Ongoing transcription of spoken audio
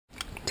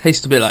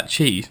Tastes a bit like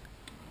cheese.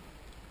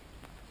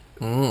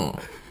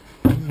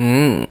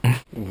 Rubbing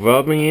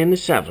in the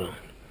Savlon.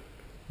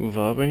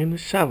 Rubbing in the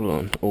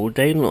Savlon all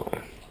day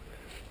long.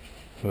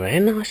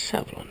 Very nice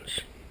Savlons.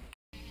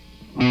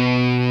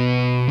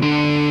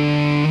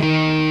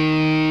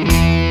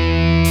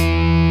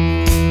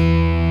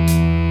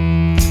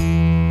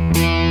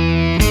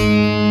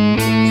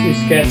 Too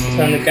scared to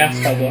turn the gas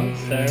knob on,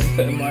 so I'm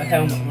putting my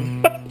helmet on.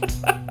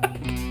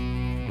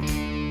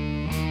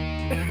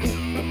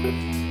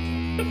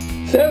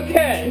 It's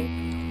okay.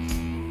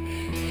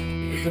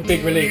 It's a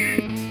big relief.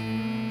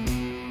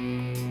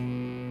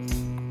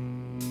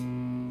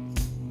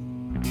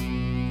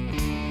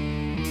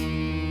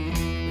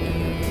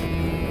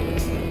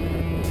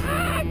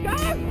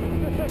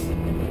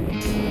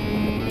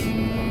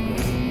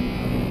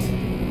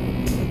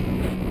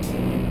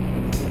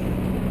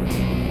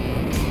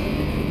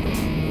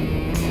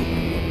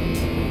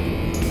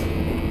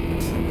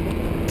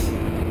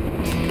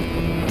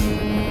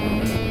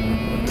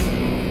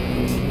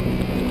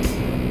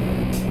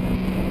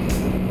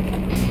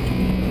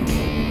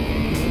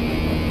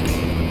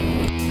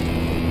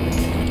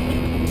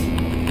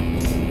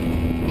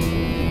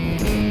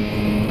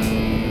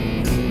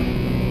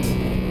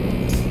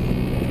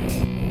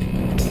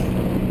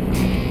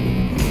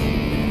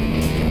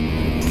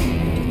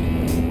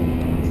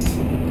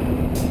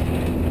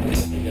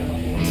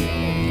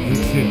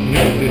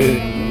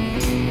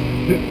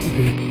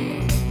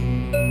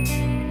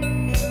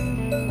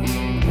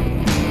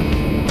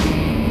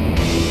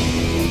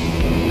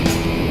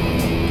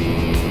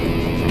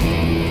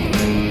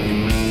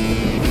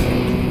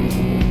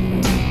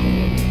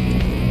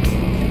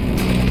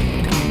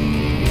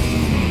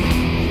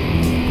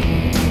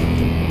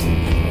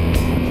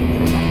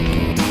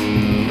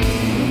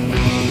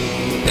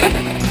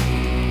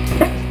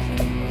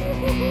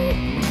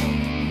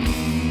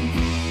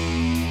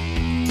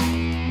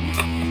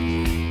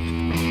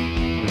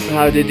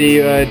 How did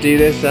you do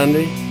this,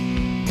 Andy?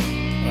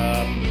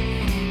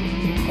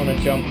 On a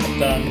jump I've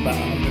done about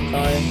 100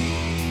 times.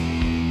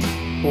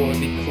 Thought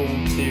it'd be cool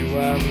to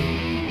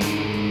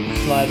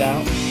slide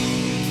out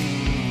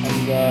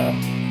and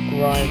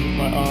grind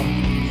my arm.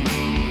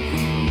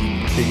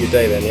 Pretty good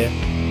day then, yeah?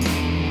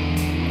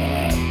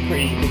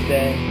 Pretty good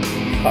day,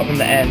 apart from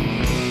the end.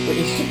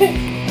 Pretty shit.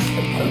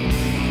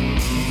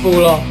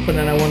 Fall off and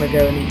then I want to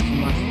go and eat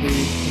some nice food.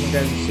 I'm going to go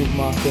to the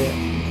supermarket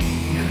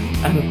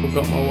and I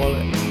forgot my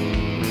wallet.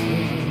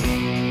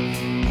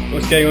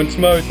 What's going on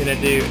tomorrow? We're going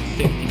to do a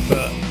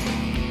 60-foot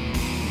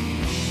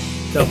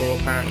double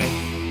apparently,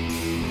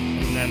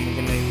 and then we're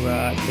going to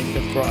take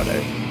the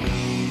Wardle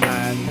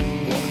and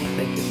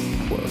take it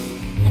forward.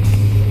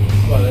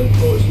 Well,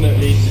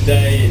 unfortunately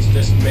today it's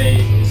just me,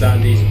 as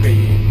Andy's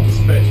pretty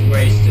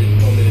wasted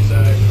on his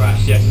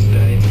crash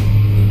yesterday.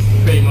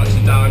 Pretty much a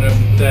downer of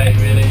the day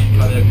really.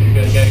 Kind of, we're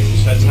going to go to the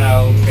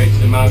hotel, go to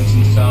the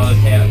mountainside,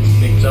 hit up some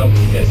big jumps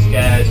and get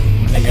scared.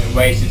 And get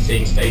wasted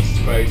seeing status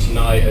quo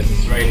tonight as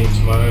it's raining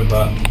tomorrow,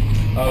 but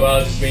oh well,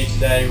 just me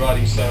today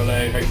riding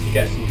solo. Hope you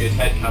get some good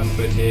headcam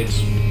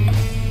footage.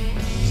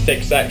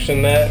 Stick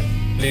section there,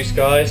 blue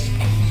skies,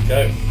 let's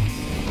go.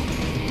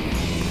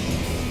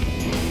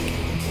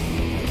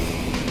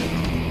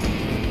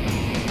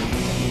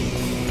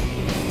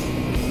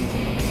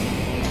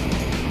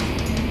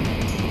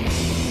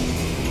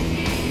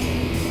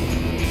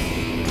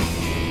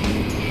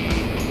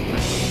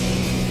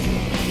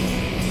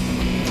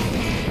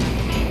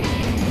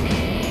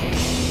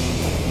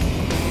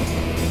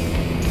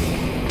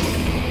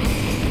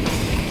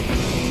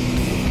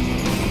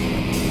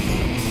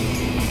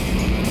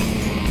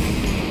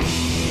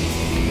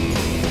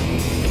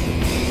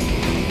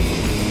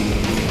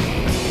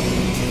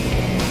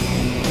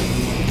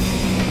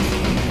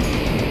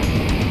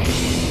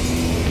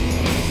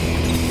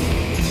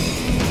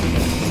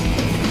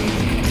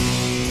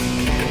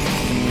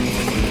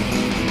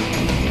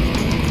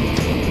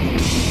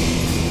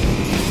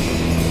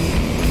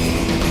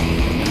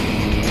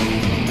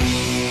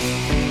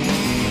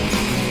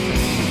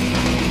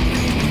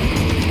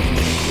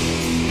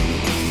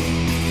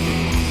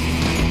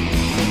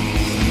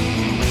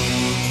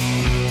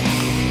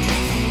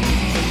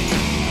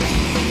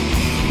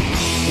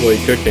 What are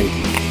you cooking?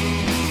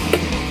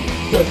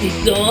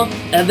 Saucisson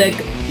avec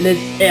les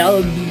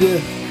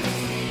herbes.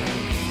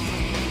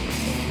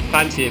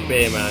 Fancy a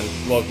beer, man.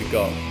 What have we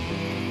got?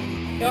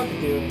 Yeah, I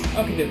can do it.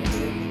 I can do it.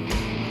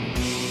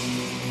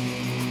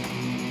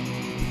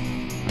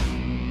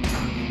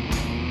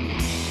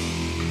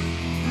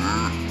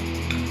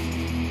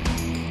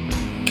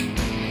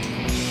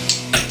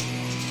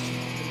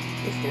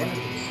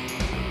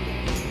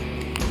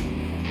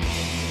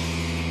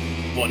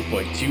 Let's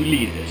 1.2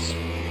 litres.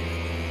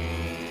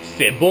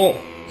 C'est bon.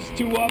 It's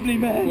too wobbly,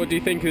 man. What do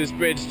you think of this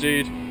bridge,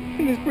 dude?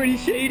 It's pretty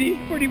shady,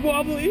 pretty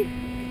wobbly.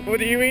 What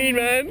do you mean,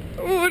 man?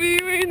 What do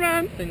you mean,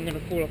 man? I think I'm gonna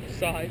fall off the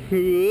side.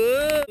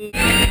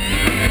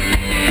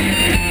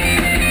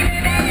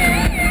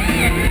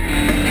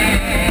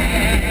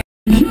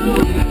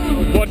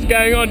 What's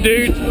going on,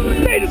 dude?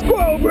 Status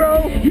quo,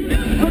 bro.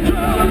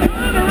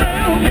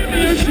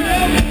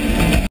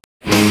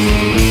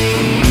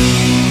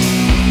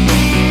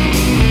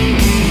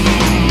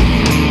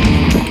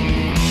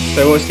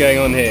 So what's going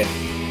on here?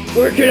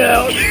 Work it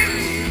out! You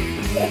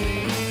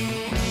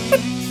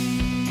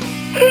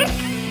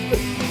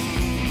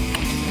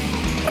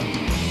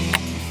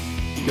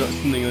got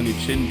something on your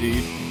chin,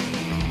 dude.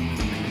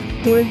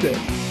 What is it?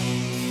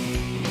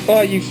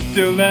 Oh, you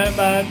still there,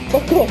 man?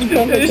 Fuck off, you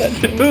can't make It's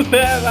that. still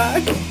there,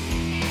 man.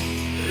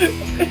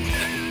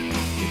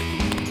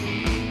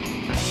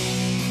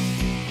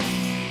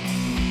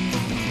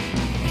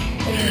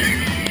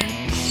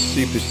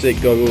 Super sick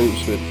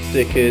goggles with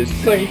stickers.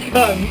 No, you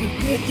can't.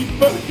 You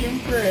fucking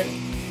prick.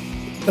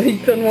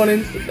 He's done one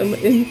on the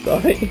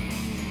inside.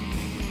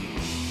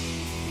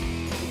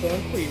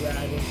 That's pretty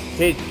rad.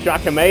 His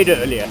Jack I made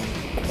earlier.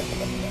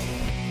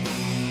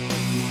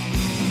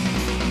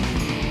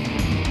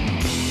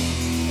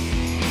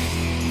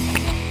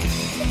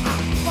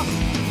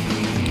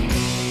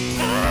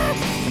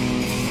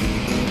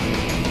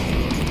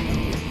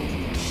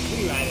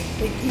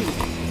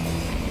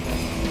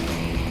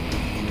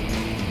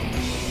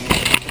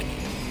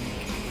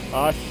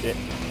 Oh shit.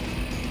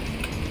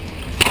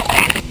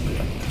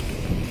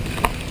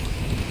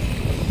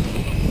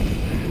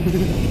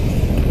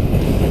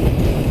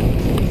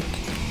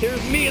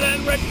 Here's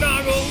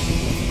Milan-Recknagel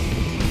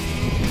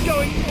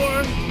going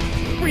for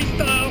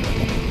freestyle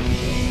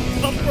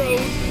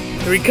off-road.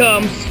 Here he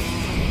comes.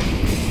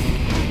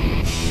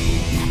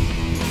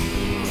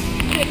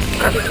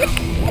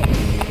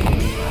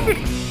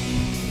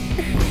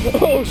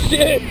 Oh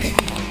shit!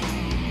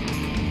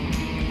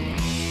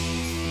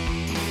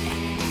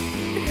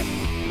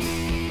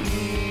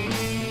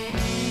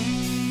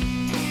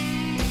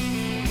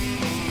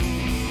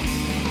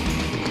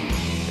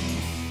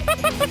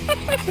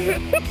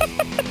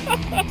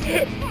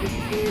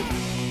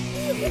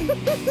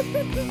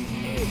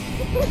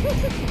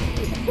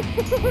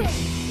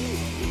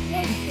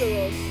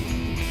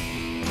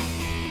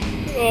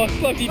 Oh,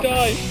 fuck, he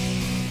died.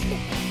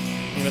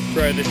 I'm gonna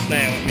throw this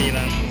snail at Milan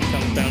as he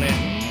comes down here.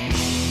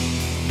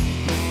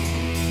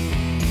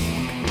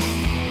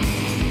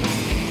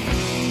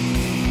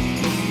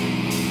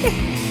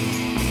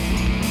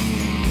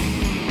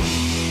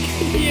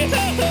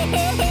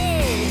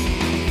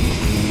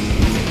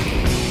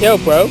 Yo,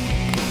 bro.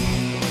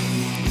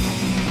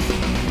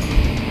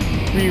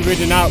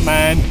 Re-ridden out,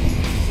 man.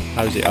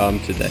 How's your arm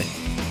today?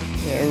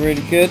 Yeah,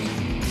 really good.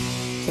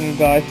 Some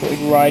guy thought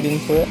he'd ride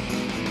into it.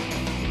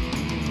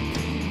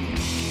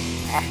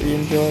 Pretty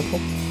enjoyable.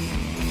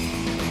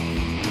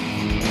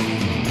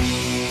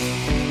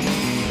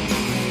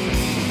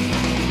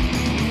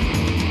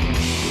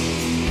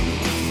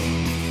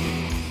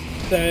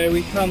 So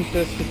we come to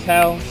this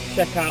hotel,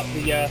 check out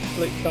the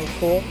slopestyle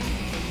course.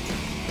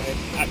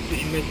 It's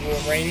absolutely miserable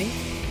and rainy. As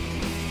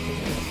you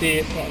can see,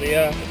 it's not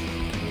the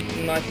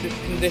nicest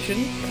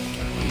conditions.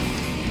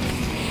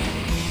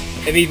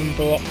 They've even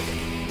blocked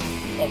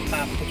off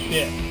half the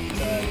shit.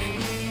 So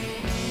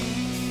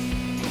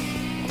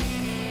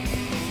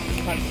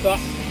kind of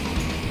sucks.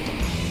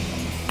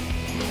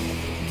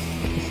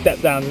 The step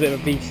down's a bit of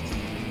a beast.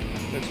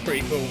 Looks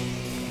pretty cool.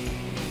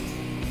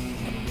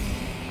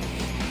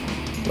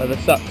 Weather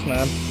sucks,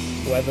 man.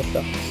 Weather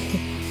sucks.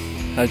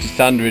 How's your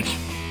sandwich?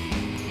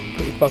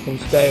 Pretty fucking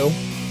stale.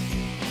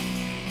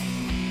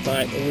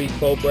 Like a week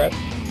old bread.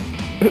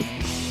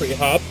 Pretty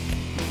hard.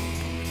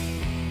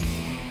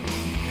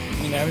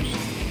 You know, just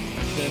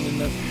sitting in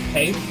the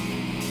cave.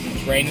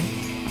 It's raining.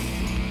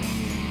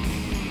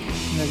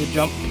 There's a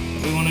jump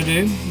that we want to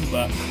do,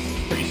 but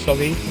it's pretty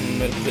soggy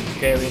and it's a bit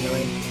scary in the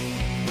rain.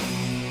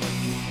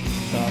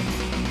 So,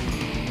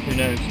 who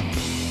knows?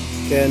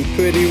 Getting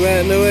pretty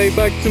wet on the way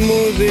back to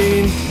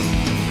Morzine.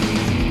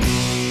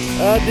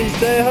 Adi,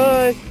 say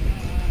hi.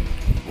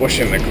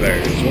 Washing the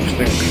clothes, wash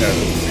the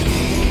clothes.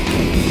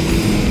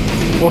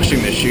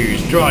 Washing the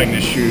shoes, drying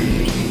the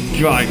shoes,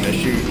 drying the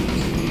shoes.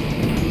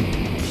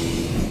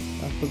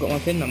 I forgot my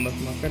PIN number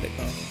for my credit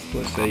card.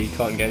 What, so you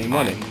can't get any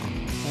money? I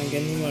ain't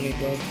getting any money,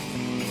 bro.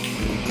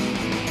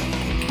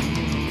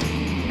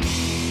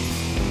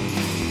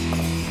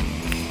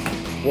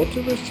 What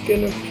are the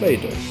skin of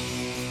Play-Doh?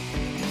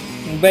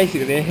 Well,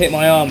 basically, it hit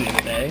my arm the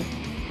other day.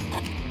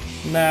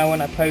 Now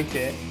when I poke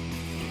it,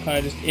 it kind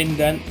of just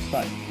indents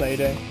like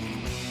Play-Doh.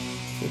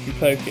 So if you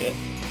poke it,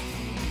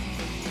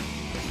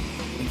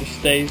 it just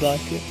stays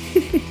like it.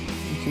 You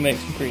can make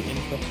some pretty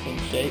interesting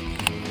shapes.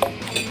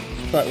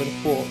 Let's try it with a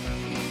fork.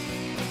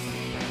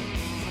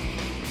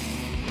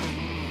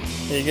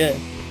 There you go.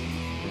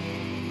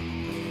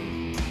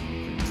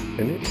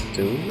 And it's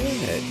still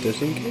there, it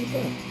doesn't go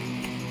back.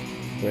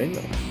 Very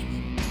nice.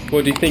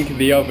 What do you think of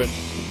the oven?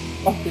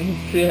 Fucking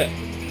shit.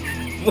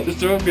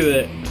 What's wrong with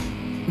it?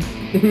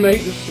 It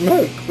makes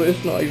smoke, but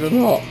it's not even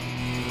hot.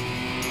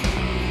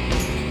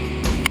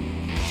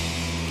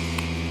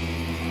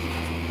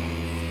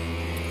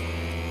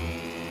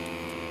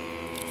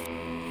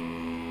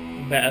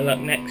 Better luck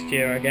next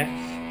year, I guess.